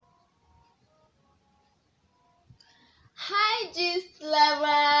Gist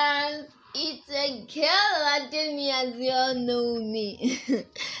lovers, it's a girl Ademi, as you all know me.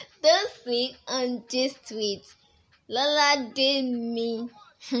 This week on Gist with Lola Demi.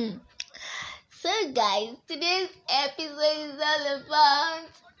 So guys, today's episode is all about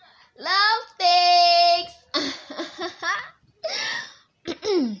love takes.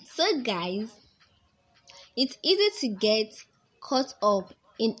 So guys, it's easy to get caught up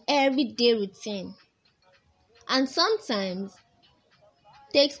in everyday routine and sometimes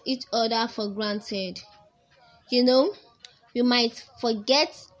takes each other for granted. We might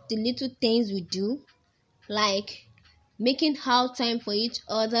forget the little things we do, like making out time for each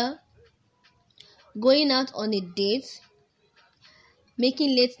other, going out on a date,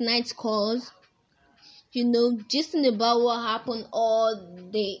 making late night calls, gisting about what happened all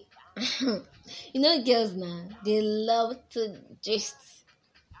day. Girls now, they love to gist.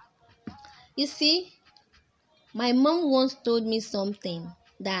 You see, my mom once told me something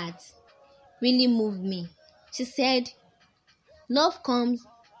that really moved me. She said, love comes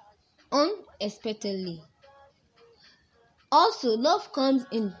unexpectedly. Also, love comes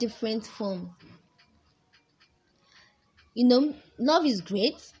in different forms. Love is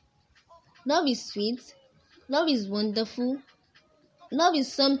great. Love is sweet. Love is wonderful. Love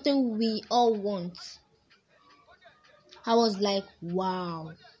is something we all want. I was like,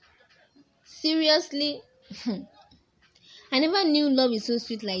 wow. Seriously? I never knew love is so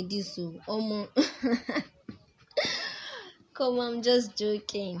sweet like this. So, come on, I'm just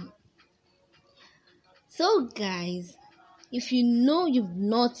joking. So, guys, if you know you've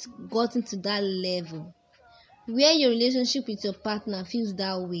not gotten to that level where your relationship with your partner feels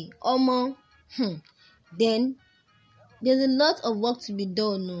that way, then there's a lot of work to be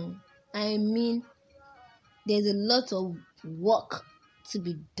done. No, I mean, there's a lot of work to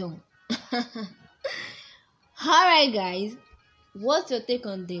be done. Alright guys, what's your take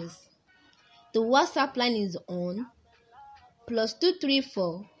on this? The WhatsApp line is on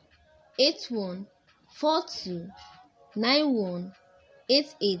 +234 81 42 91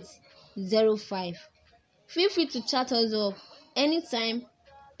 8805. Feel free to chat us up anytime,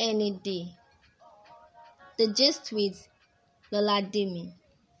 any day. The Gist with Lola Demi.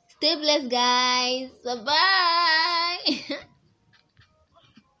 Stay blessed, guys. Bye bye.